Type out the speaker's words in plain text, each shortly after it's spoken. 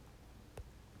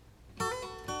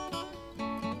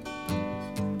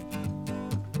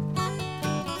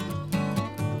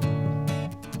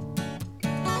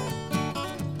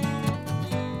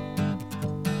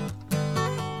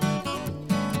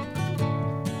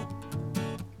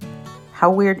how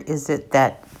weird is it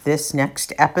that this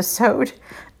next episode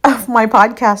of my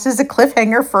podcast is a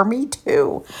cliffhanger for me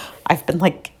too? I've been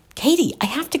like, Katie, I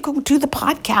have to go do the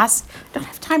podcast. I don't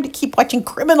have time to keep watching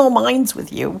Criminal Minds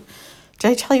with you.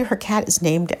 Did I tell you her cat is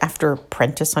named after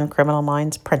Prentice on Criminal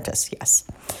Minds? Prentice, yes.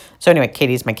 So anyway,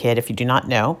 Katie's my kid, if you do not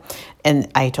know.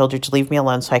 And I told her to leave me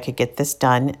alone so I could get this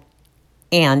done.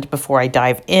 And before I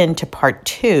dive into part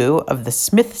 2 of the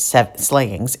Smith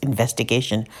slayings,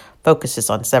 investigation focuses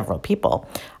on several people,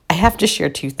 I have to share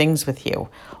 2 things with you.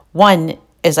 One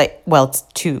is it's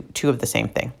two of the same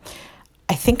thing.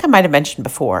 I think I might have mentioned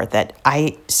before that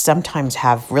I sometimes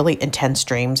have really intense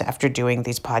dreams after doing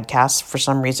these podcasts. For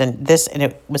some reason, and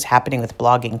it was happening with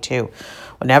blogging too.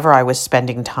 Whenever I was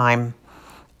spending time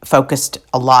focused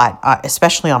a lot,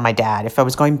 especially on my dad. If I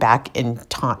was going back in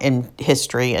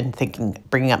history and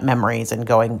bringing up memories and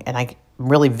going, and I'm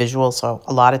really visual, so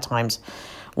a lot of times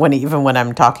when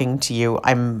I'm talking to you,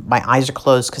 my eyes are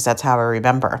closed because that's how I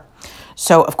remember.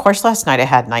 So of course, last night I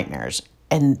had nightmares,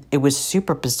 and it was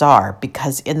super bizarre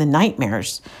because in the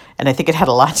nightmares, and I think it had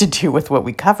a lot to do with what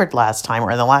we covered last time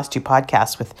or in the last 2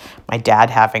 podcasts with my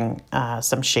dad having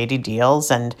some shady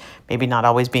deals and maybe not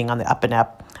always being on the up and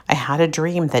up. I had a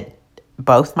dream that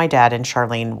both my dad and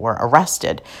Charlene were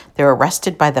arrested. They were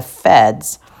arrested by the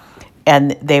feds,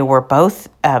 and they were both,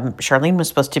 Charlene was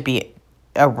supposed to be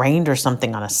arraigned or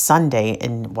something on a Sunday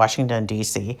in Washington,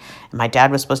 D.C., and my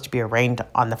dad was supposed to be arraigned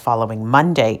on the following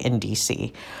Monday in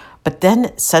D.C., but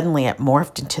then suddenly it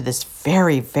morphed into this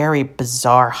very, very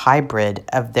bizarre hybrid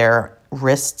of their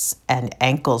wrists and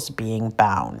ankles being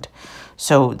bound.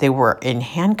 So they were in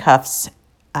handcuffs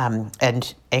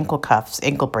and ankle cuffs,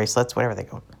 ankle bracelets, whatever they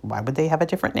go. Why would they have a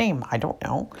different name? I don't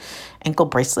know. Ankle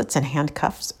bracelets and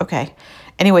handcuffs. Okay.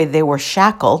 Anyway, they were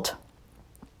shackled,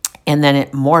 and then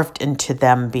it morphed into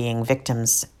them being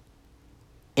victims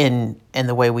in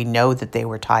the way we know that they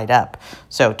were tied up.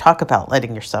 So talk about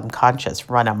letting your subconscious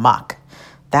run amok.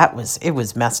 It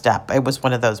was messed up. It was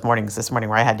one of those mornings this morning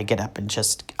where I had to get up and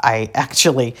I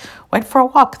actually went for a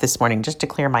walk this morning just to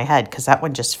clear my head because that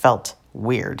one just felt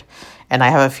weird. And I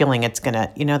have a feeling it's going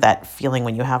to, that feeling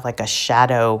when you have like a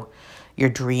shadow, your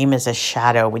dream is a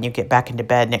shadow when you get back into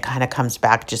bed and it kind of comes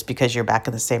back just because you're back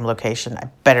in the same location. I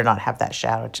better not have that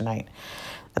shadow tonight.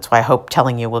 That's why I hope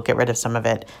telling you will get rid of some of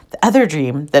it. The other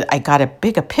dream that I got a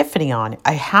big epiphany on,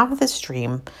 I have this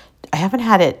dream. I haven't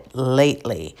had it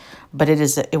lately, but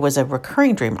it was a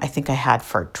recurring dream I think I had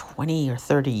for 20 or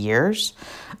 30 years.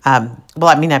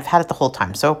 I've had it the whole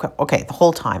time. So, okay, the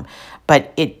whole time.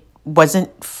 But it wasn't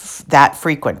that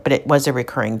frequent, but it was a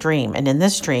recurring dream. And in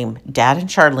this dream, Dad and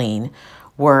Charlene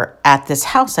were at this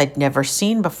house I'd never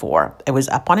seen before. It was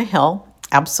up on a hill.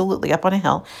 Absolutely up on a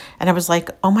hill. And I was like,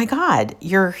 oh my God,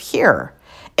 you're here.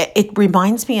 It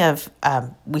reminds me of,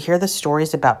 we hear the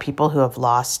stories about people who have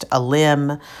lost a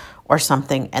limb or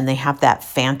something, and they have that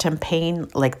phantom pain,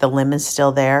 like the limb is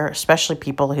still there, especially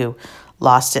people who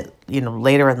lost it,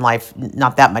 later in life,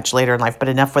 not that much later in life, but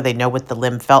enough where they know what the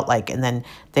limb felt like, and then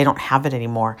they don't have it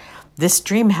anymore. This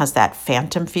dream has that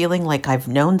phantom feeling, like I've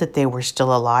known that they were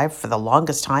still alive for the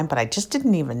longest time, but I just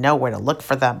didn't even know where to look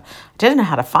for them. I didn't know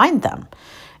how to find them.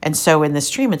 And so in this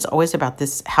dream, it's always about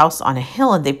this house on a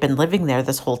hill, and they've been living there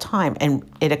this whole time. And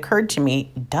it occurred to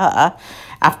me,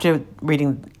 after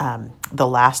reading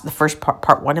the first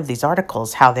part 1 of these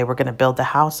articles, how they were going to build a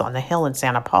house on the hill in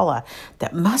Santa Paula.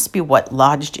 That must be what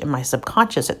lodged in my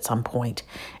subconscious at some point,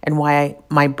 and why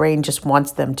my brain just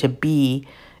wants them to be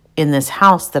in this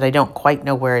house that I don't quite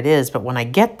know where it is. But when I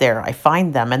get there, I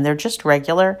find them, and they're just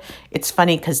regular. It's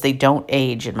funny because they don't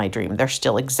age in my dream. They're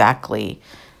still exactly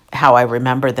how I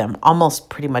remember them, almost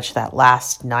pretty much that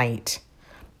last night,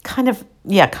 kind of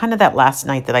that last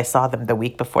night that I saw them the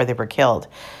week before they were killed.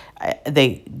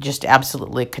 They just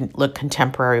absolutely look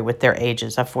contemporary with their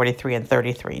ages of 43 and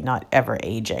 33, not ever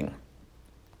aging.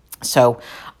 So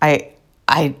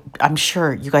I'm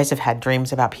sure you guys have had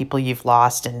dreams about people you've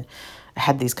lost and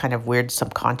had these kind of weird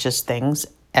subconscious things.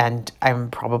 And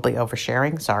I'm probably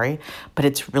oversharing, sorry, but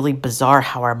it's really bizarre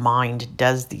how our mind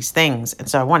does these things. And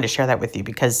so I wanted to share that with you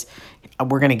because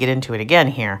we're going to get into it again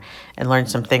here and learn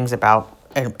some things about,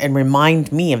 and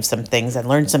remind me of some things and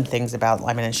learn some things about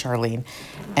Lyman and Charlene.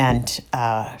 And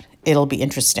it'll be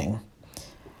interesting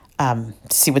to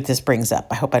see what this brings up.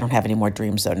 I hope I don't have any more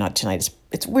dreams, though, not tonight.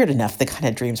 It's weird enough, the kind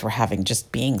of dreams we're having,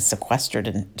 just being sequestered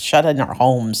and shut in our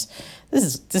homes.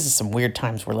 This is some weird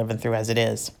times we're living through as it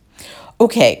is.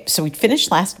 Okay, so we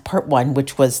finished last part 1,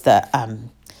 which was the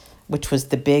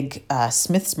big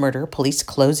Smith's murder, police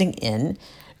closing in,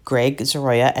 Greg,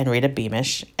 Zoroya, and Rita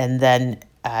Beamish, and then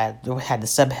had the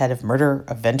subhead of Murder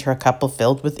of Ventura Couple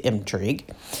Filled with Intrigue.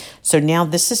 So now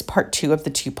this is part 2 of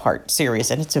the 2-part series,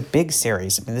 and it's a big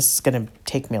series. I mean, this is going to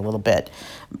take me a little bit.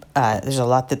 There's a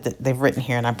lot that they've written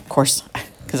here, and I'm, of course,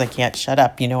 because I can't shut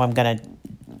up, I'm going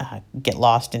to get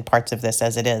lost in parts of this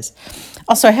as it is.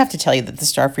 Also, I have to tell you that the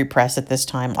Star Free Press at this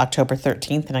time, October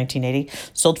 13th, 1980,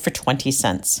 sold for 20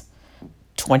 cents.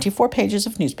 24 pages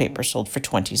of newspaper sold for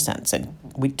 20 cents, and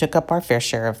we took up our fair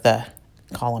share of the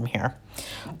column here.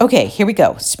 Okay, here we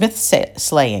go. Smith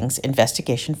slaying's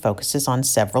investigation focuses on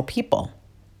several people.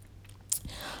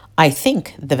 I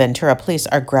think the Ventura police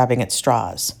are grabbing at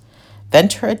straws.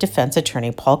 Ventura defense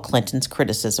attorney Paul Clinton's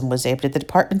criticism was aimed at the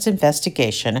department's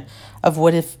investigation of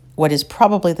what is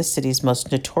probably the city's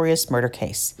most notorious murder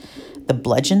case, the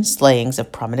bludgeon slayings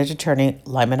of prominent attorney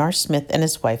Lyman R. Smith and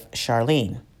his wife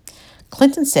Charlene.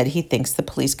 Clinton said he thinks the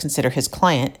police consider his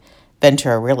client,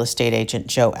 Ventura real estate agent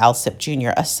Joe Alsip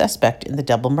Jr., a suspect in the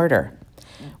double murder.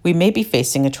 We may be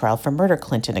facing a trial for murder,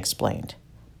 Clinton explained.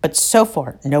 But so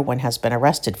far, no one has been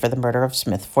arrested for the murder of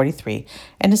Smith, 43,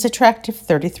 and his attractive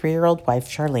 33-year-old wife,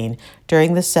 Charlene,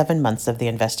 during the 7 months of the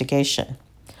investigation.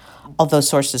 Although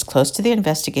sources close to the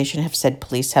investigation have said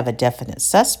police have a definite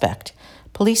suspect,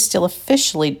 police still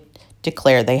officially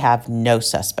declare they have no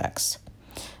suspects.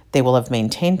 They will have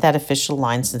maintained that official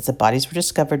line since the bodies were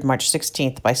discovered March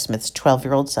 16th by Smith's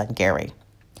 12-year-old son, Gary.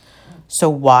 So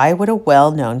why would a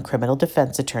well-known criminal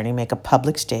defense attorney make a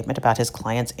public statement about his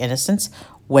client's innocence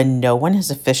when no one has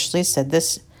officially said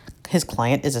his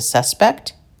client is a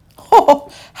suspect? Oh,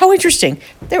 how interesting.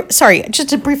 Sorry,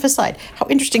 just a brief aside. How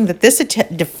interesting that this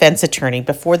defense attorney,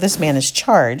 before this man is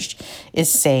charged,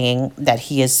 is saying that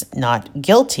he is not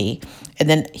guilty. And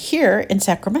then here in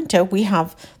Sacramento, we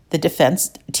have the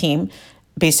defense team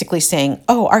basically saying,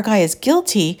 oh, our guy is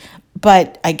guilty,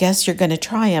 but I guess you're going to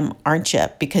try him, aren't you,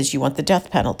 because you want the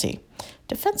death penalty.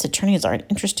 Defense attorneys are an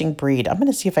interesting breed. I'm going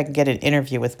to see if I can get an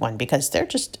interview with one because they're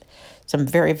just some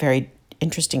very, very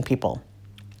interesting people.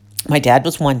 My dad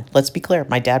was one. Let's be clear.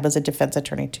 My dad was a defense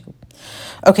attorney too.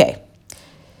 Okay.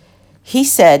 He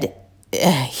is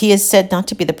said not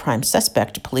to be the prime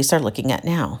suspect police are looking at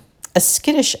now. A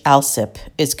skittish Alsip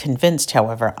is convinced,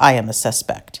 however, I am a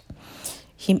suspect.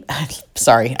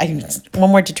 One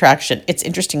more detraction. It's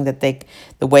interesting that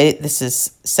the way this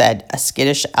is said, a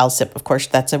skittish Alsip, of course,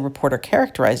 that's a reporter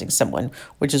characterizing someone,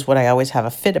 which is what I always have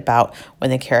a fit about when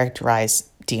they characterize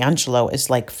D'Angelo as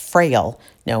like frail.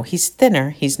 No, he's thinner.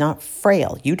 He's not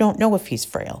frail. You don't know if he's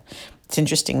frail. It's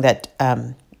interesting that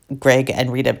Greg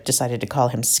and Rita decided to call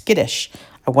him skittish.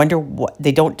 I wonder what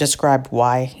they don't describe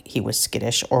why he was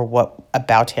skittish or what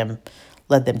about him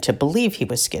led them to believe he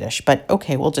was skittish. But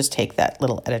okay, we'll just take that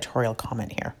little editorial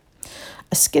comment here.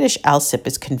 A skittish Alsip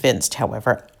is convinced,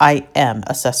 however, I am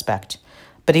a suspect.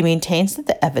 But he maintains that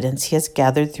the evidence he has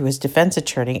gathered through his defense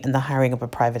attorney and the hiring of a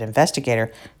private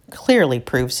investigator clearly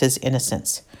proves his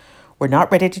innocence. We're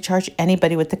not ready to charge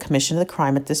anybody with the commission of the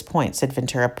crime at this point, said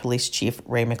Ventura Police Chief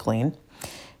Ray McLean.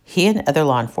 He and other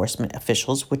law enforcement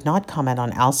officials would not comment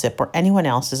on Alsip or anyone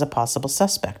else as a possible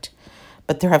suspect.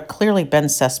 But there have clearly been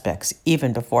suspects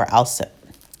even before Alsip.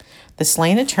 The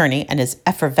slain attorney and his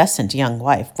effervescent young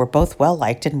wife were both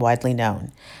well-liked and widely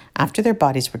known. After their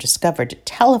bodies were discovered,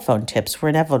 telephone tips were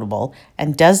inevitable,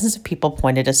 and dozens of people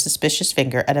pointed a suspicious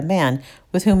finger at a man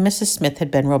with whom Mrs. Smith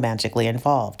had been romantically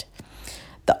involved.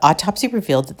 The autopsy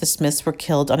revealed that the Smiths were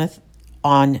killed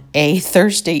on a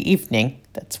Thursday evening.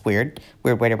 That's weird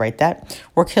way to write that.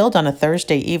 Were killed on a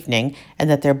Thursday evening, and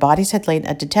that their bodies had lain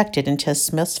undetected until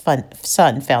Smith's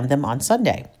son found them on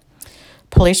Sunday.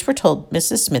 Police were told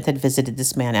Mrs. Smith had visited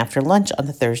this man after lunch on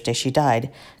the Thursday she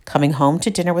died, coming home to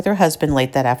dinner with her husband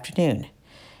late that afternoon.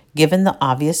 Given the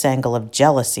obvious angle of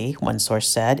jealousy, one source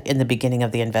said, in the beginning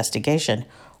of the investigation,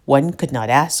 one could not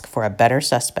ask for a better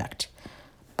suspect.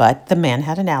 But the man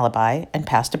had an alibi and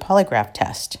passed a polygraph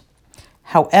test.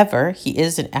 However, he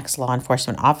is an ex-law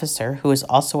enforcement officer who is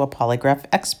also a polygraph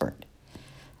expert.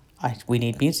 We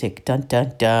need music. Dun,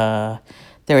 dun, dun.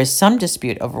 There is some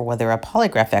dispute over whether a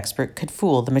polygraph expert could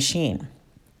fool the machine.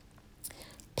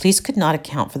 Police could not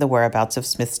account for the whereabouts of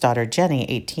Smith's daughter Jenny,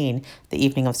 18, the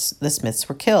evening of the Smiths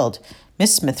were killed.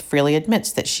 Miss Smith freely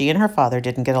admits that she and her father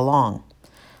didn't get along.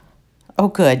 Oh,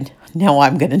 good. Now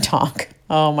I'm going to talk.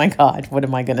 Oh, my God. What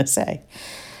am I going to say?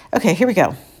 Okay, here we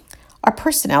go. Our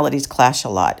personalities clash a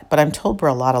lot, but I'm told we're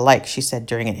a lot alike, she said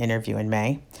during an interview in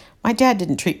May. My dad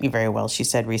didn't treat me very well, she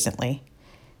said recently.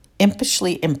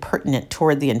 Impishly impertinent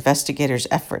toward the investigator's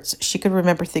efforts, she could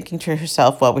remember thinking to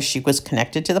herself while she was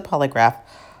connected to the polygraph,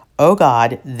 oh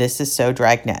God, this is so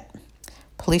dragnet.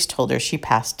 Police told her she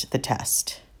passed the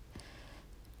test.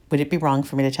 would it be wrong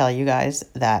for me to tell you guys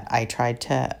that I tried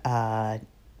to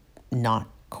not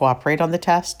cooperate on the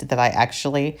test, that I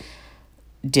actually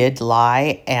did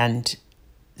lie, and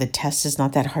the test is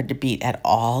not that hard to beat at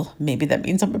all? Maybe that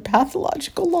means I'm a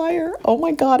pathological liar. Oh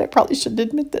my God, I probably shouldn't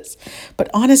admit this. But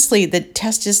honestly, the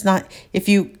test is not, if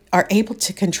you are able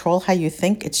to control how you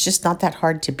think, it's just not that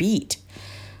hard to beat.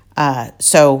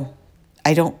 So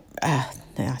I don't, I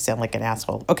sound like an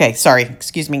asshole. Okay, sorry,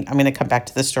 excuse me. I'm going to come back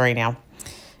to the story now.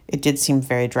 It did seem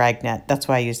very dragnet. That's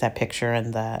why I used that picture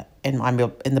in the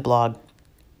blog.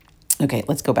 Okay,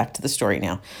 let's go back to the story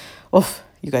now. Oof,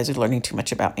 you guys are learning too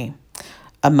much about me.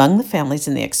 Among the families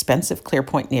in the expensive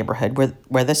Clearpoint neighborhood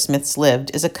where the Smiths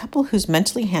lived is a couple whose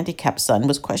mentally handicapped son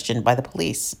was questioned by the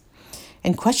police.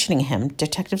 In questioning him,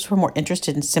 detectives were more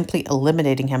interested in simply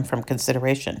eliminating him from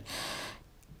consideration.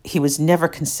 He was never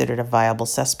considered a viable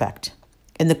suspect.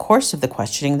 In the course of the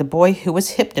questioning, the boy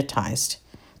was hypnotized,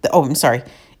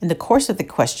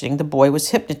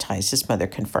 his mother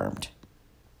confirmed.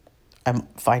 I'm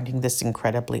finding this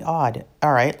incredibly odd.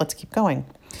 All right, let's keep going.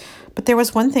 But there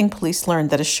was one thing police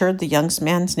learned that assured the young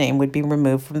man's name would be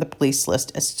removed from the police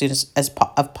list as soon as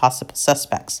of possible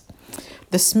suspects.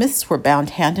 The Smiths were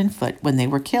bound hand and foot when they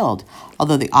were killed,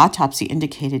 although the autopsy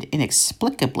indicated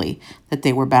inexplicably that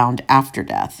they were bound after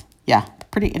death. Yeah,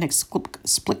 pretty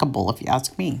inexplicable if you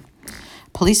ask me.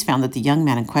 Police found that the young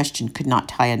man in question could not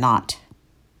tie a knot.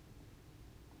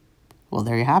 Well,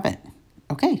 there you have it.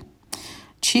 Okay.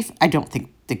 I don't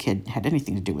think the kid had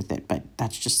anything to do with it, but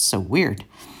that's just so weird.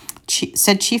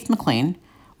 Said Chief McLean,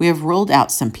 "We have ruled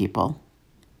out some people,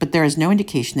 but there is no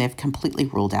indication they have completely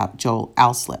ruled out Joel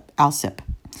Alsip.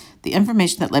 The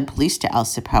information that led police to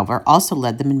Alsip, however, also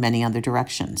led them in many other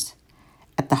directions.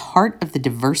 At the heart of the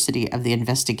diversity of the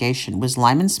investigation was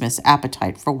Lyman Smith's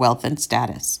appetite for wealth and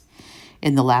status.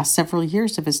 In the last several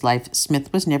years of his life,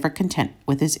 Smith was never content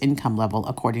with his income level,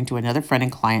 according to another friend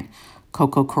and client,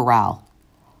 Coco Corral."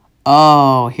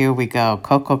 Oh, here we go.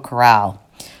 Coco Corral.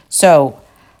 So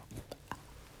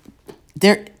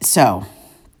I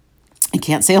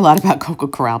can't say a lot about Coco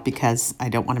Corral because I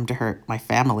don't want him to hurt my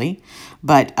family.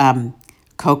 But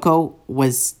Coco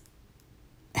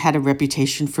had a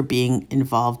reputation for being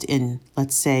involved in,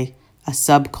 let's say, a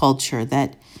subculture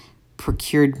that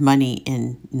procured money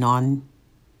in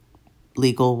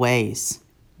non-legal ways.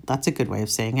 That's a good way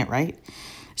of saying it, right?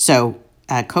 So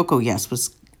Coco, yes, was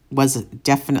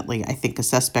definitely, I think, a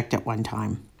suspect at one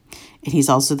time. And he's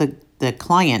also the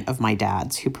client of my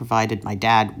dad's, who provided my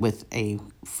dad with a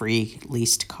free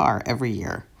leased car every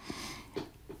year.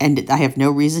 And I have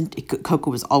no reason. Coco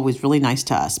was always really nice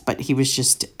to us, but he was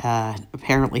just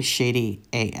apparently shady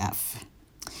AF.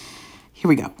 Here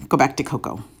we go. Go back to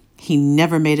Coco. "He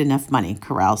never made enough money,"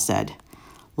 Corral said.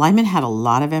 "Lyman had a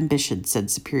lot of ambition," said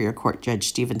Superior Court Judge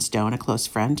Stephen Stone, a close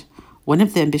friend. "One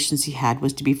of the ambitions he had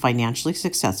was to be financially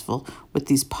successful with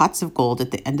these pots of gold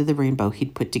at the end of the rainbow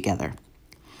he'd put together."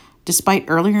 Despite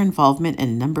earlier involvement in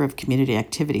a number of community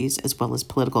activities as well as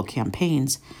political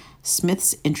campaigns,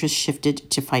 Smith's interest shifted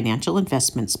to financial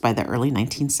investments by the early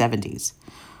 1970s.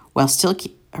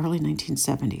 Early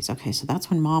 1970s. Okay, so that's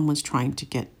when Mom was trying to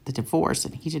get the divorce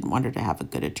and he didn't want her to have a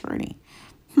good attorney.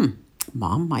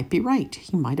 Mom might be right.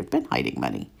 He might have been hiding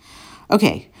money.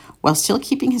 Okay, while still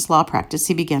keeping his law practice,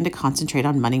 he began to concentrate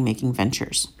on money-making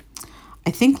ventures.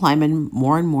 "I think Lyman,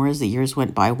 more and more as the years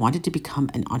went by, wanted to become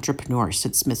an entrepreneur,"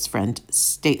 said Smith's friend,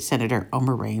 State Senator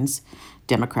Omer Raines,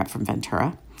 Democrat from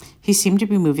Ventura. "He seemed to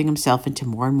be moving himself into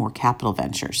more and more capital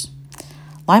ventures."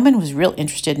 "Lyman was real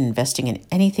interested in investing in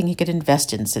anything he could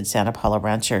invest in," said Santa Paula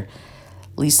rancher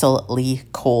Lisa Lee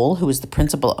Cole, who was the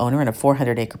principal owner in a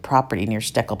 400-acre property near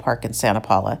Steckel Park in Santa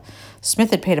Paula.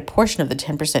 Smith had paid a portion of the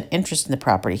 10% interest in the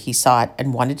property he sought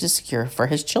and wanted to secure for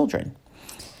his children.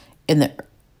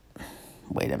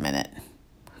 Wait a minute.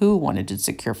 Who wanted to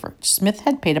secure for? Smith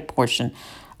had paid a portion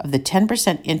of the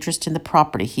 10% interest in the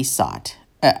property he sought.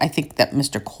 I think that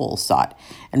Mr. Cole sought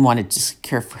and wanted to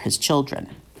secure for his children.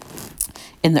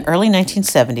 In the early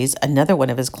 1970s, another one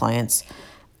of his clients,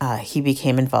 Smith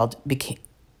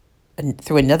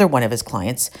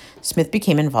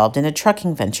became involved in a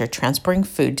trucking venture transporting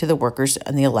food to the workers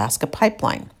on the Alaska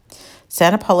pipeline.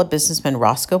 Santa Paula businessman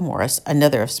Roscoe Morris,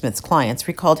 another of Smith's clients,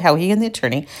 recalled how he and the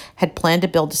attorney had planned to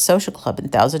build a social club in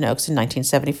Thousand Oaks in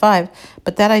 1975,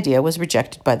 but that idea was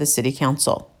rejected by the city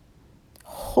council.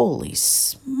 Holy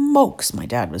smokes, my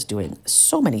dad was doing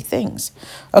so many things.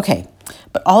 Okay,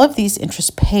 but all of these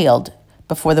interests paled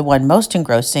before the one most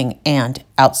engrossing and,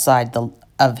 outside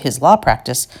of his law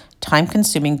practice,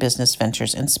 time-consuming business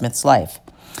ventures in Smith's life.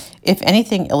 If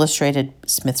anything illustrated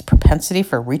Smith's propensity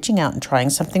for reaching out and trying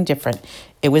something different,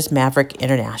 it was Maverick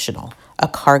International, a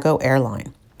cargo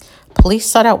airline. Police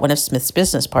sought out one of Smith's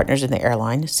business partners in the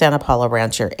airline, Santa Paula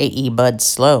rancher A.E. Bud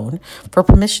Sloan, for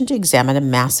permission to examine a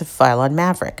massive file on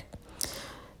Maverick.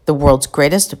 The world's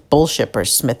greatest bullshippers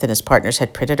Smith and his partners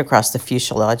had printed across the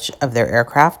fuselage of their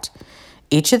aircraft.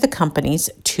 Each of the company's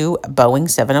 2 Boeing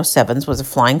 707s was a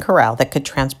flying corral that could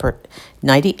transport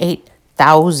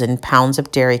 98,000 pounds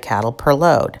of dairy cattle per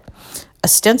load.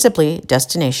 Ostensibly,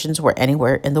 destinations were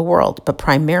anywhere in the world, but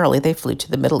primarily they flew to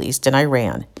the Middle East and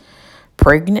Iran.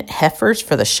 Pregnant heifers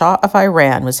for the Shah of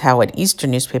Iran was how an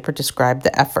Eastern newspaper described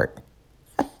the effort.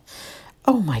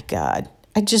 Oh my God.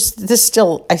 I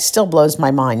still blows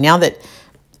my mind okay,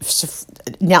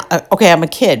 I'm a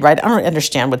kid, right? I don't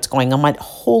understand what's going on.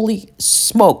 Holy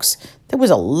smokes. There was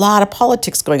a lot of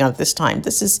politics going on at this time.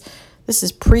 This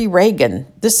is pre-Reagan.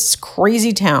 This is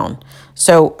crazy town.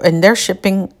 So, and they're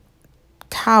shipping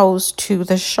cows to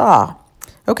the Shah.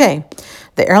 Okay.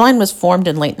 The airline was formed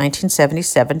in late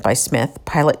 1977 by Smith,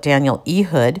 pilot Daniel E.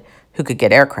 Hood, who could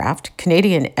get aircraft,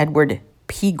 Canadian Edward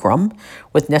Pegram,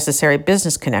 with necessary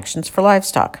business connections for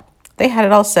livestock. They had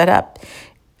it all set up.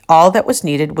 All that was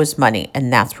needed was money,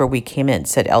 and that's where we came in,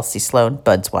 said Elsie Sloan,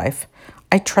 Bud's wife.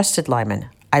 I trusted Lyman.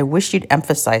 I wish you'd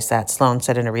emphasize that, Sloan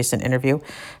said in a recent interview.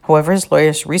 However, his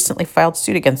lawyers recently filed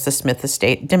suit against the Smith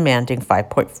estate, demanding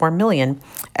 $5.4 million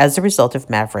as a result of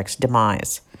Maverick's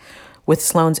demise. With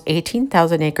Sloan's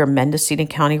 18,000-acre Mendocino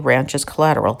County ranch as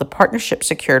collateral, the partnership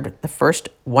secured the first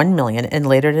 $1 million and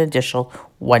later an additional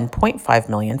 $1.5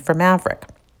 million for Maverick.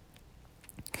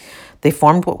 They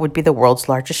formed what would be the world's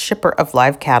largest shipper of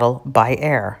live cattle by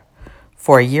air.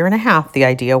 For a year and a half, the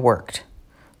idea worked.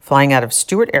 Flying out of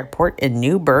Stewart Airport in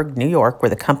Newburgh, New York, where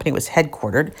the company was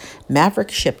headquartered,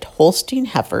 Maverick shipped Holstein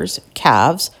heifers,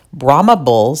 calves, Brahma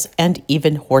bulls, and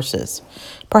even horses.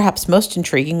 Perhaps most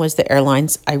intriguing was the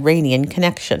airline's Iranian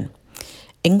connection.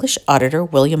 English auditor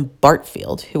William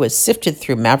Bartfield, who has sifted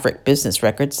through Maverick business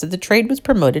records, said the trade was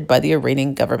promoted by the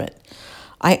Iranian government.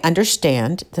 I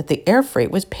understand that the air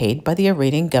freight was paid by the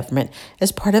Iranian government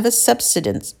as part of a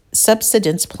subsidence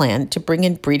plan to bring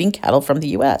in breeding cattle from the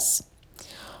U.S.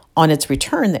 On its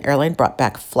return, the airline brought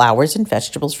back flowers and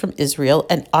vegetables from Israel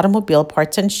and automobile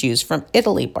parts and shoes from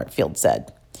Italy, Bartfield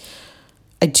said.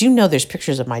 I do know there's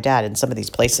pictures of my dad in some of these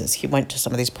places. He went to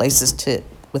some of these places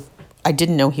I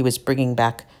didn't know he was bringing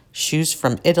back shoes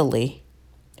from Italy.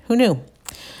 Who knew?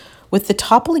 With the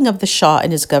toppling of the Shah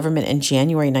and his government in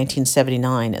January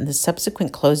 1979 and the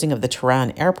subsequent closing of the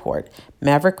Tehran airport,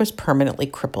 Maverick was permanently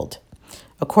crippled.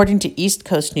 According to East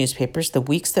Coast newspapers, the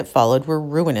weeks that followed were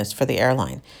ruinous for the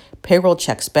airline. Payroll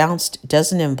checks bounced,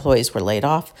 dozens of employees were laid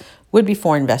off, would-be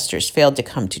foreign investors failed to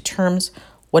come to terms,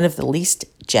 one of the leased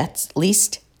jets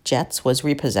was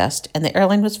repossessed, and the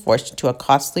airline was forced into a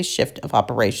costly shift of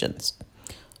operations.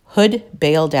 Hood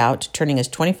bailed out, turning in his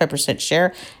 25%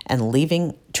 share and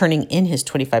leaving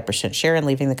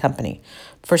the company.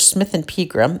 For Smith and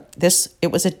Pegram,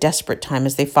 it was a desperate time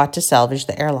as they fought to salvage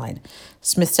the airline.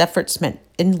 Smith's efforts meant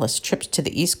endless trips to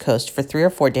the East Coast for 3 or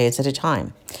 4 days at a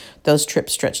time. Those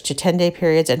trips stretched to 10-day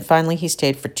periods, and finally he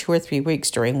stayed for 2 or 3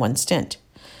 weeks during one stint.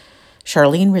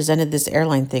 Charlene resented this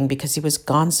airline thing because he was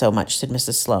gone so much, said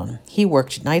Mrs. Sloan. He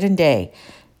worked night and day,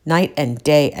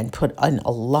 and put in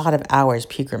a lot of hours,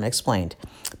 Pegram explained.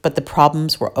 But the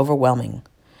problems were overwhelming.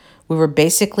 We were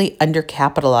basically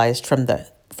undercapitalized from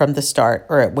the start,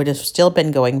 or it would have still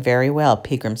been going very well,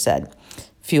 Pegram said.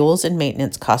 Fuels and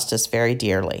maintenance cost us very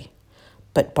dearly.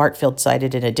 But Bartfield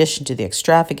cited, in addition to the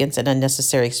extravagance and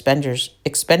unnecessary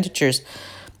expenditures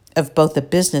of both the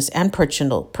business and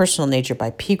personal nature by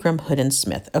Pegram, Hood, and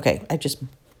Smith. Okay, I just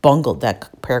bungled that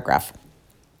paragraph.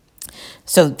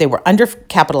 So they were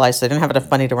undercapitalized, so they didn't have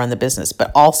enough money to run the business.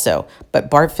 But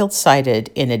Bartfield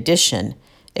cited, in addition,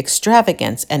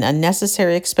 extravagance and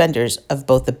unnecessary expenditures of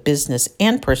both the business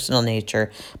and personal nature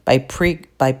by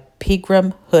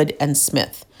Pegram, Hood, and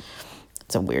Smith.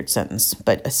 It's a weird sentence,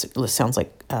 but it sounds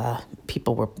like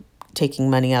people were taking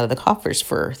money out of the coffers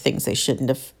for things they shouldn't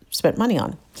have spent money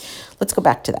on. Let's go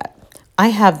back to that. I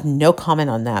have no comment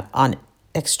on that, on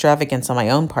extravagance on my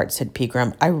own part, said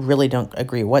Pegram. I really don't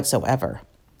agree whatsoever.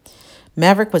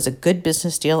 Maverick was a good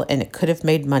business deal and it could have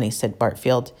made money, said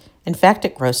Bartfield. In fact,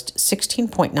 it grossed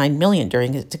 $16.9 million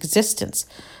during its existence,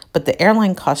 but the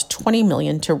airline cost $20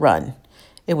 million to run.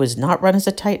 It was not run as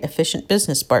a tight, efficient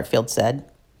business, Bartfield said.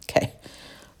 Okay.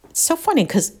 It's so funny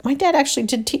because my dad actually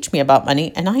did teach me about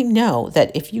money, and I know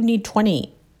that if you need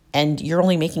 20 and you're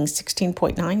only making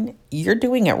 16.9, you're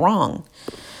doing it wrong.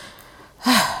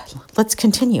 Let's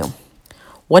continue.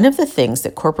 One of the things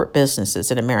that corporate businesses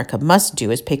in America must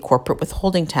do is pay corporate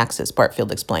withholding taxes,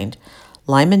 Bartfield explained.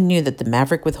 Lyman knew that the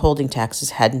Maverick withholding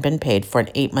taxes hadn't been paid for an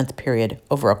 8-month period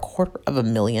over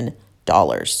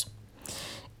 $250,000.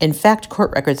 In fact,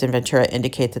 court records in Ventura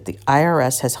indicate that the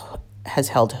IRS has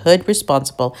held Hood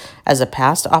responsible as a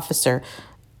past officer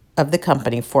of the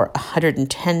company for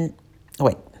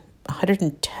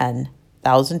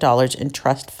 $110,000 in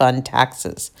trust fund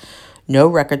taxes. No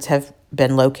records have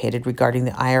been located regarding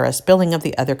the IRS billing of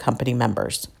the other company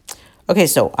members. Okay,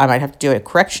 so I might have to do a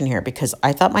correction here because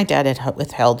I thought my dad had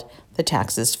withheld the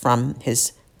taxes from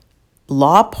his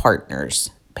law partners,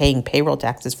 paying payroll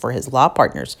taxes for his law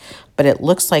partners, but it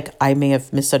looks like I may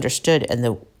have misunderstood, and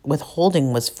the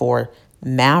withholding was for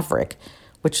Maverick,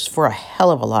 which is for a hell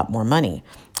of a lot more money,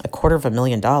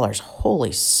 $250,000.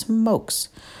 Holy smokes!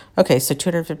 Okay, so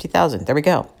 $250,000. There we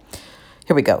go.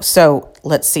 Here we go. So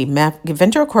let's see.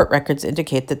 Ventura court records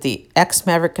indicate that the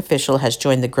ex-Maverick official has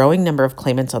joined the growing number of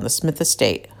claimants on the Smith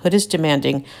estate. Hood is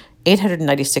demanding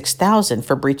 $896,000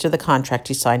 for breach of the contract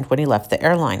he signed when he left the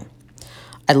airline.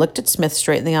 I looked at Smith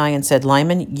straight in the eye and said,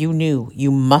 "Lyman, you knew.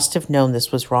 You must have known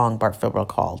this was wrong," Bartfield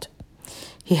recalled.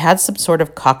 He had some sort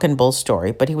of cock and bull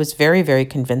story, but he was very, very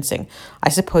convincing. I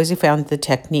suppose he found that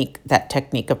technique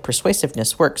of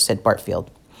persuasiveness works, said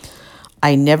Bartfield.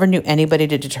 I never knew anybody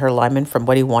to deter Lyman from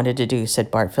what he wanted to do,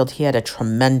 said Bartfield. He had a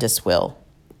tremendous will.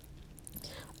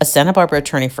 A Santa Barbara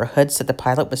attorney for Hood said the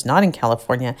pilot was not in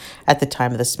California at the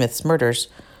time of the Smiths' murders.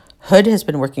 Hood has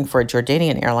been working for a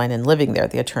Jordanian airline and living there,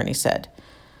 the attorney said.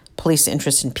 Police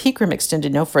interest in Pegram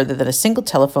extended no further than a single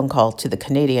telephone call to the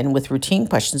Canadian with routine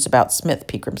questions about Smith,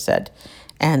 Pegram said.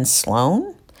 And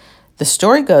Sloan? The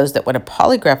story goes that when a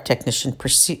polygraph technician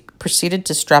proceeded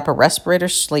to strap a respirator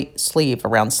sleeve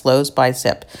around Sloan's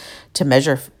bicep to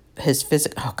measure his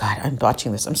physical... Oh, God, I'm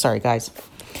botching this. I'm sorry, guys.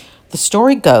 The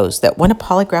story goes that when a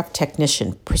polygraph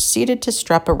technician proceeded to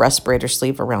strap a respirator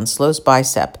sleeve around Sloan's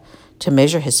bicep to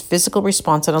measure his physical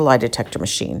response on a lie detector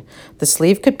machine, the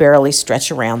sleeve could barely stretch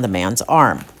around the man's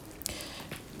arm.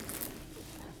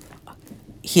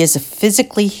 He is a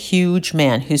physically huge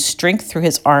man whose strength through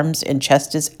his arms and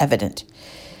chest is evident.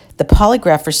 The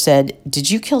polygrapher said, "Did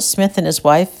you kill Smith and his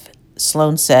wife?"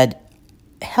 Sloan said,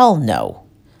 "Hell no,"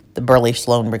 the burly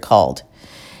Sloan recalled.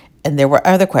 And there were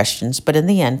other questions, but in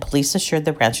the end, police assured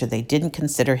the rancher they didn't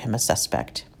consider him a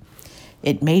suspect.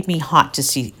 It made me hot to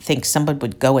think someone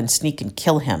would go and sneak and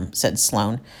kill him, said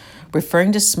Sloan.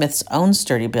 Referring to Smith's own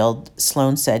sturdy build,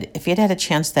 Sloan said, if he had had a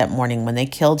chance that morning when they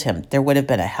killed him, there would have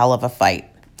been a hell of a fight.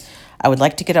 I would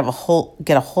like to get a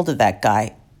hold of that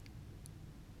guy.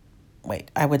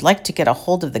 I would like to get a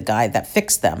hold of the guy that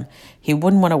fixed them. He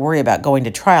wouldn't want to worry about going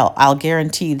to trial. I'll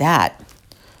guarantee that.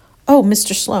 Oh,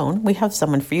 Mr. Sloan, we have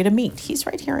someone for you to meet. He's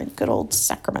right here in good old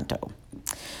Sacramento.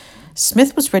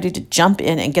 Smith was ready to jump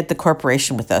in and get the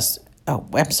corporation with us. Oh,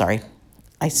 I'm sorry.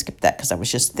 I skipped that because I was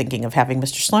just thinking of having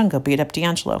Mr. Sloan go beat up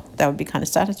D'Angelo. That would be kind of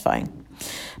satisfying.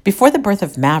 Before the birth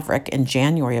of Maverick in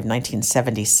January of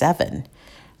 1977,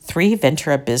 3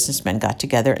 Ventura businessmen got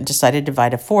together and decided to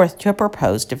divide a fourth to a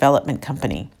proposed development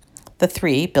company. The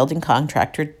 3, building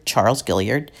contractor Charles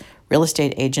Gilliard, real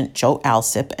estate agent Joe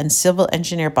Alsip, and civil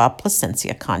engineer Bob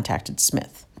Placencia, contacted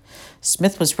Smith.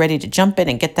 Smith was ready to jump in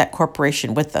and get that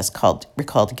corporation with us,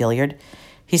 recalled Gilliard.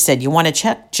 He said, "You want a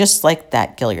check?" Just like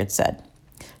that, Gilliard said.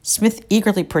 Smith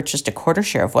eagerly purchased a quarter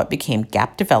share of what became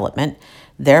Gap Development,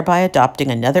 thereby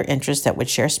adopting another interest that would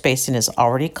share space in his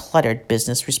already cluttered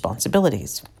business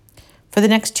responsibilities. For the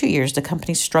next 2 years, the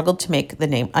company struggled to make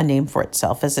a name for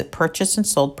itself as it purchased and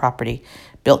sold property,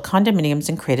 built condominiums,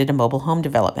 and created a mobile home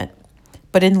development.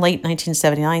 But in late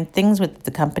 1979, things with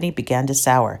the company began to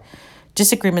sour.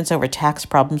 Disagreements over tax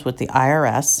problems with the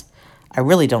IRS. I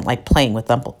really don't like playing with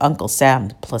Uncle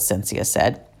Sam, Placencia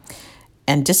said.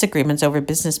 And disagreements over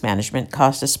business management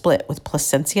caused a split with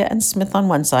Placencia and Smith on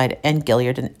one side and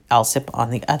Gilliard and Alsip on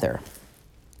the other.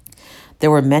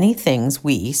 There were many things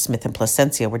we, Smith and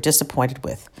Placencia, were disappointed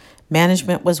with.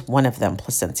 Management was one of them,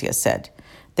 Placencia said.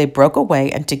 They broke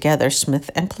away, and together Smith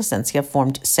and Placencia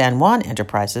formed San Juan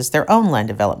Enterprises, their own land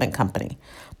development company.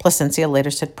 Placencia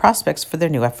later said prospects for their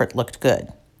new effort looked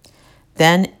good.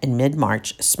 Then, in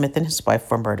mid-March, Smith and his wife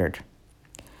were murdered.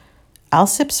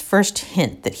 Alsip's first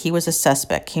hint that he was a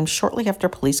suspect came shortly after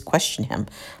police questioned him,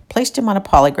 placed him on a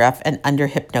polygraph, and under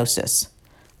hypnosis.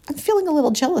 I'm feeling a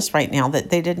little jealous right now that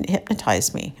they didn't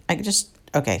hypnotize me.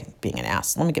 Being an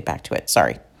ass. Let me get back to it.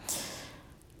 Sorry.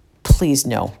 Please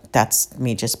no, that's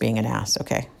me just being an ass,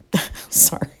 okay?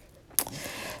 Sorry.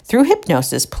 Through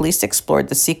hypnosis, police explored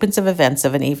the sequence of events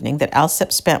of an evening that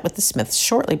Alsip spent with the Smiths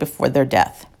shortly before their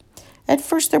death. At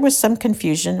first, there was some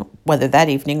confusion whether that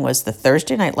evening was the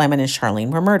Thursday night Lyman and Charlene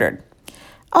were murdered.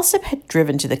 Alsip had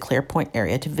driven to the Clearpoint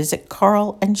area to visit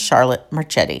Carl and Charlotte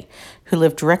Marchetti, who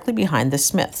lived directly behind the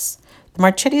Smiths. The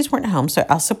Marchettis weren't home, so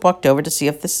Alsip walked over to see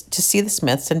the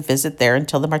Smiths and visit there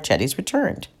until the Marchettis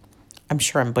returned. I'm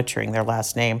sure I'm butchering their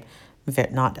last name.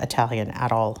 Not Italian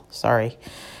at all. Sorry.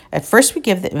 At first, we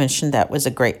gave the information that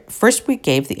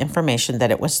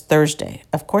it was Thursday.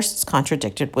 Of course, it's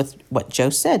contradicted with what Joe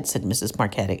said Mrs.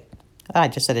 Marchetti. I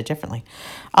just said it differently.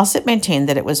 Alsip maintained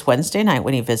that it was Wednesday night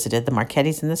when he visited the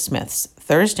Marchettis and the Smiths.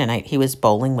 Thursday night, he was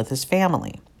bowling with his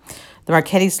family. The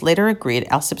Marchettis later agreed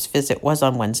Alsip's visit was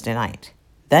on Wednesday night.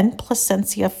 Then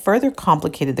Placencia further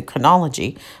complicated the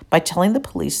chronology by telling the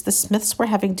police the Smiths were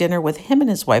having dinner with him and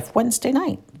his wife Wednesday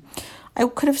night. I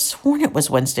could have sworn it was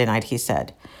Wednesday night, he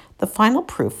said. The final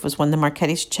proof was when the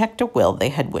Marchettis checked a will they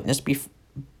had witnessed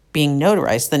being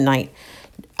notarized the night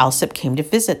Alsip came to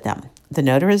visit them. The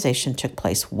notarization took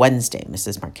place Wednesday,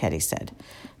 Mrs. Marchetti said.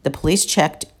 The police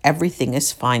checked. Everything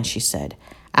is fine, she said.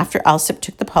 After Alsip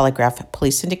took the polygraph,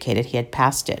 police indicated he had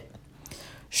passed it.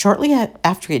 Shortly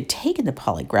after he had taken the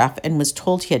polygraph and was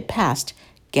told he had passed,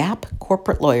 Gap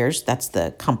corporate lawyers, that's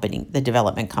the company, the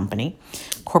development company,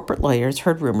 corporate lawyers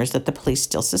heard rumors that the police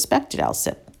still suspected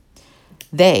Alsip.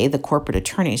 They, the corporate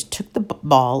attorneys, took the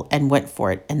ball and went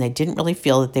for it, and they didn't really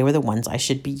feel that they were the ones I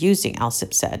should be using,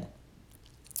 Alsip said.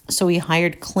 So he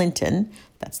hired Clinton,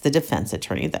 that's the defense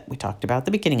attorney that we talked about at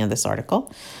the beginning of this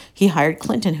article. He hired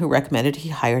Clinton, who recommended he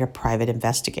hired a private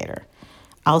investigator.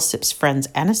 Alsip's friends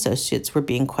and associates were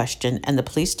being questioned, and the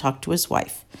police talked to his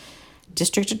wife.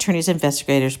 District attorney's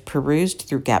investigators perused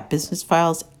through Gap business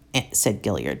files, said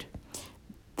Gilliard.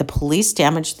 The police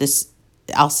damaged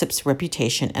Alsip's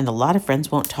reputation, and a lot of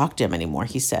friends won't talk to him anymore,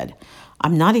 he said.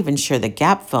 I'm not even sure the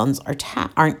Gap phones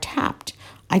aren't tapped.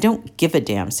 I don't give a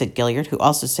damn, said Gilliard, who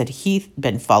also said he'd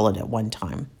been followed at one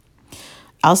time.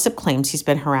 Alsip claims he's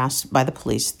been harassed by the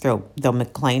police, though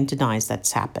McLean denies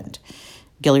that's happened.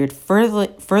 Gilliard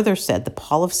further said the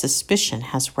pall of suspicion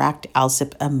has racked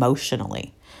Alsip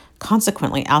emotionally.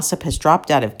 Consequently, Alsip has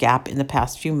dropped out of Gap in the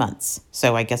past few months,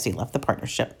 so I guess he left the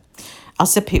partnership.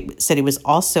 Alsip said he was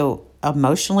also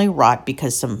emotionally wrought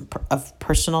because of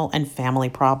personal and family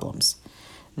problems.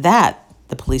 That,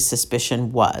 the police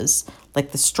suspicion, was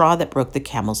like the straw that broke the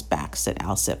camel's back, said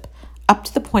Alsip. Up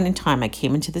to the point in time I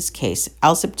came into this case,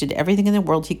 Alsip did everything in the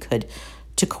world he could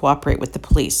to cooperate with the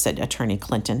police, said Attorney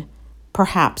Clinton.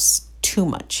 Perhaps too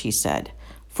much, he said.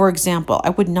 For example, I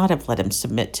would not have let him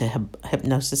submit to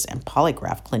hypnosis and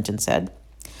polygraph, Clinton said.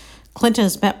 Clinton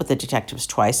has met with the detectives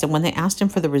twice, and when they asked him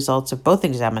for the results of both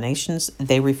examinations,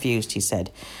 they refused, he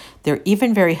said. They're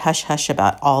even very hush-hush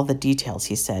about all the details,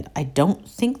 he said. I don't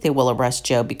think they will arrest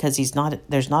Joe because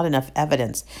there's not enough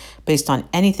evidence based on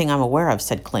anything I'm aware of,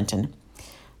 said Clinton.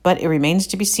 But it remains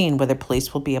to be seen whether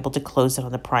police will be able to close in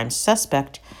on the prime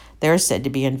suspect they are said to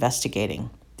be investigating.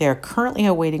 They are currently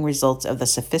awaiting results of the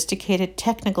sophisticated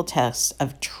technical tests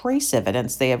of trace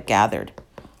evidence they have gathered.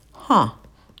 I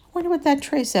wonder what that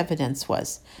trace evidence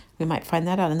was. We might find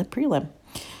that out in the prelim.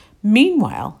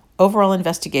 Meanwhile, overall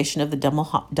investigation of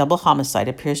the double homicide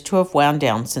appears to have wound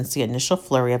down since the initial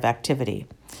flurry of activity.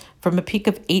 From a peak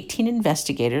of 18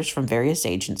 investigators from various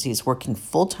agencies working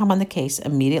full-time on the case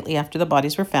immediately after the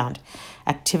bodies were found,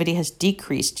 activity has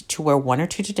decreased to where one or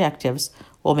two detectives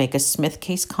will make a Smith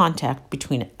case contact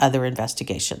between other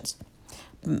investigations.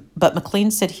 But McLean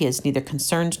said he is neither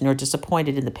concerned nor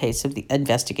disappointed in the pace of the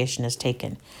investigation has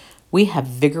taken. We have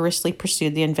vigorously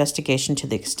pursued the investigation to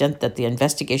the extent that the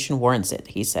investigation warrants it,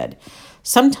 he said.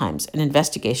 Sometimes an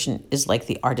investigation is like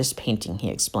the artist painting,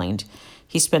 he explained.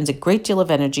 He spends a great deal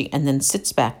of energy and then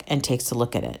sits back and takes a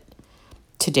look at it.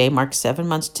 Today marks 7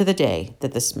 months to the day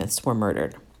that the Smiths were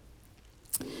murdered.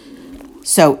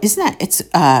 So it's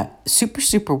super,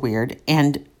 super weird.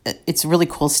 And it's really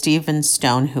cool. Stephen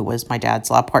Stone, who was my dad's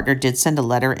law partner, did send a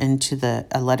letter to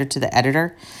the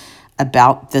editor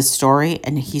about this story.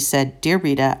 And he said, Dear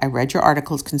Rita, I read your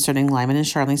articles concerning Lyman and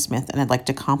Charlene Smith, and I'd like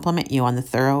to compliment you on the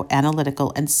thorough,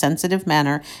 analytical, and sensitive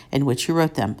manner in which you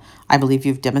wrote them. I believe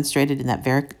you've demonstrated in that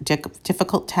very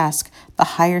difficult task the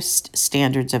highest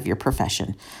standards of your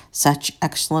profession. Such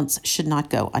excellence should not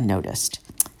go unnoticed.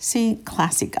 See,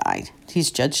 classy guy. He's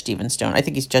Judge Stephen Stone. I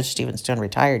think he's Judge Stephen Stone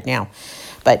retired now,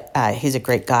 but he's a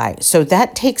great guy. So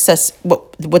that takes us,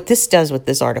 what this does with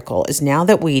this article is now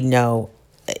that we know,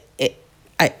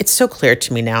 it's so clear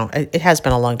to me now. It has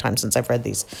been a long time since I've read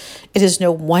these. It is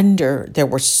no wonder there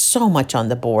was so much on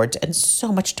the boards and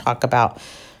so much talk about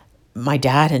my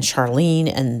dad and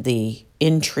Charlene and the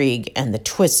intrigue and the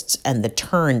twists and the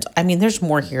turns. I mean, there's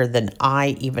more here than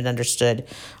I even understood.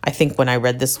 I think when I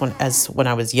read this one when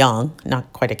I was young,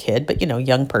 not quite a kid, but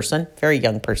young person, very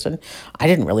young person, I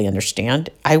didn't really understand.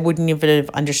 I wouldn't even have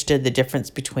understood the difference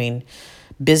between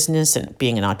business and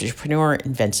being an entrepreneur,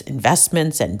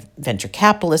 investments and venture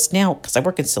capitalists now, because I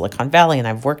work in Silicon Valley and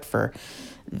I've worked for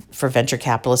venture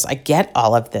capitalists. I get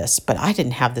all of this, but I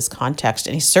didn't have this context.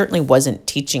 And he certainly wasn't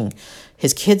teaching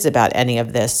his kids about any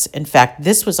of this. In fact,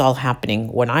 this was all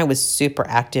happening when I was super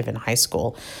active in high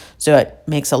school. So it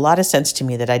makes a lot of sense to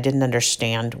me that I didn't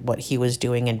understand what he was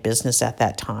doing in business at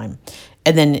that time.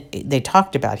 And then they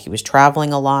talked about he was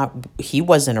traveling a lot. He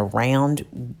wasn't around.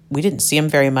 We didn't see him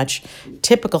very much.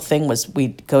 Typical thing was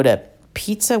we'd go to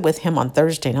pizza with him on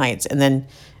Thursday nights, and then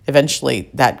eventually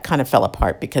that kind of fell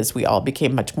apart because we all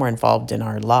became much more involved in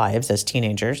our lives as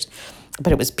teenagers.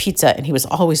 But it was pizza, and he was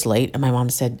always late. And my mom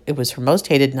said it was her most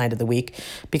hated night of the week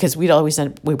because we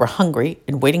were hungry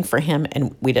and waiting for him,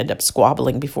 and we'd end up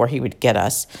squabbling before he would get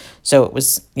us. So it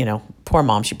was, poor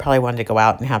mom. She probably wanted to go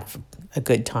out and have a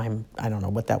good time. I don't know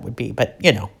what that would be, but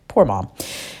poor mom.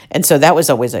 And so that was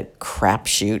always a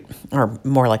crapshoot, or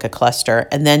more like a cluster.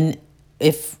 And then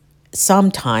if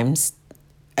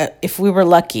we were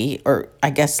lucky, or I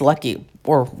guess lucky,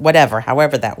 or whatever,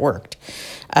 however that worked,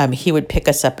 he would pick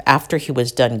us up after he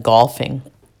was done golfing,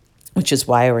 which is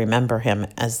why I remember him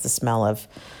as the smell of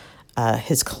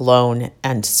his cologne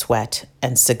and sweat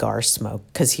and cigar smoke,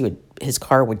 because his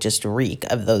car would just reek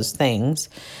of those things.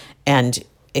 And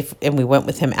we went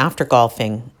with him after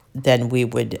golfing, then we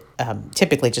would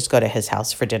typically just go to his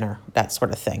house for dinner, that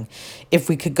sort of thing. If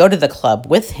we could go to the club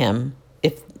with him,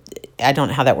 I don't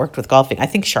know how that worked with golfing. I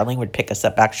think Charlene would pick us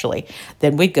up, actually.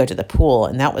 Then we'd go to the pool,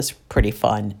 and that was pretty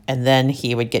fun. And then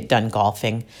he would get done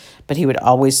golfing, but he would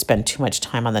always spend too much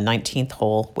time on the 19th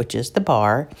hole, which is the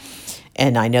bar.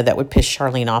 And I know that would piss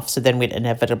Charlene off, so then we'd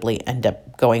inevitably end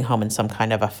up going home in some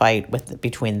kind of a fight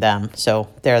between them. So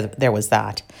there was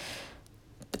that.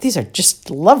 But these are just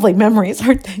lovely memories,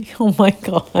 aren't they? Oh, my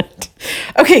God.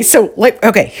 Okay,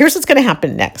 here's what's going to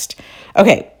happen next.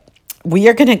 Okay. We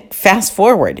are going to fast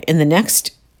forward in the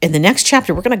next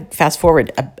chapter. We're going to fast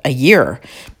forward a year,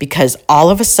 because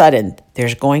all of a sudden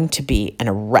there's going to be an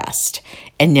arrest.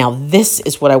 And now this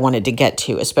is what I wanted to get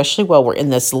to, especially while we're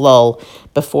in this lull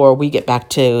before we get back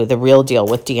to the real deal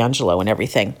with D'Angelo and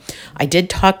everything. I did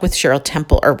talk with Cheryl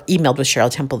Temple, or emailed with Cheryl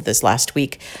Temple this last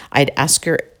week. I'd asked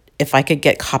her if I could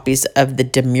get copies of the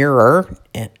demurrer,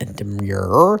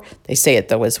 they say it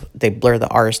though, they blur the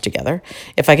R's together.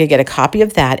 If I could get a copy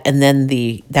of that, and then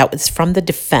that was from the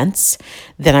defense,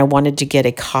 then I wanted to get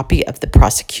a copy of the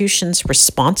prosecution's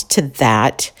response to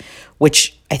that,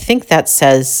 which I think that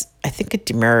says, I think a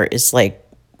demurrer is like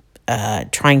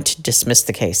trying to dismiss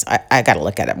the case. I got to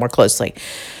look at it more closely.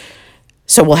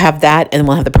 So we'll have that, and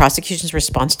we'll have the prosecution's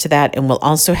response to that, and we'll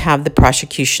also have the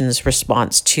prosecution's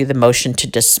response to the motion to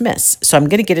dismiss. So I'm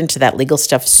going to get into that legal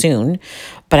stuff soon,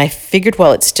 but I figured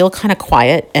while it's still kind of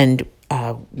quiet and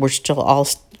we're still all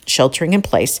sheltering in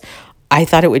place, I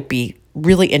thought it would be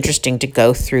really interesting to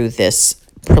go through this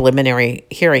preliminary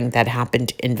hearing that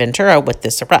happened in Ventura with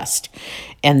this arrest.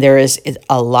 And there is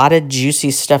a lot of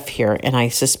juicy stuff here, and I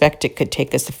suspect it could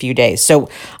take us a few days. So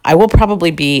I will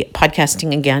probably be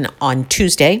podcasting again on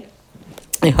Tuesday.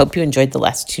 I hope you enjoyed the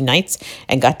last 2 nights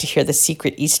and got to hear the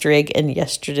secret Easter egg in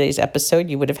yesterday's episode.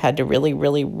 You would have had to really,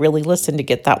 really, really listen to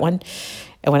get that one.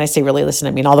 And when I say really listen,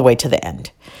 I mean all the way to the end.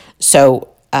 So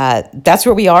that's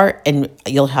where we are, and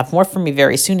you'll have more from me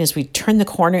very soon as we turn the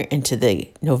corner into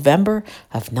the November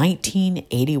of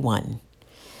 1981.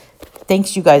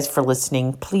 Thanks, you guys, for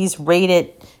listening. Please rate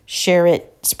it, share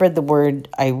it, spread the word.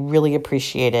 I really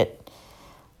appreciate it.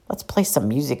 Let's play some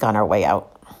music on our way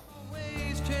out.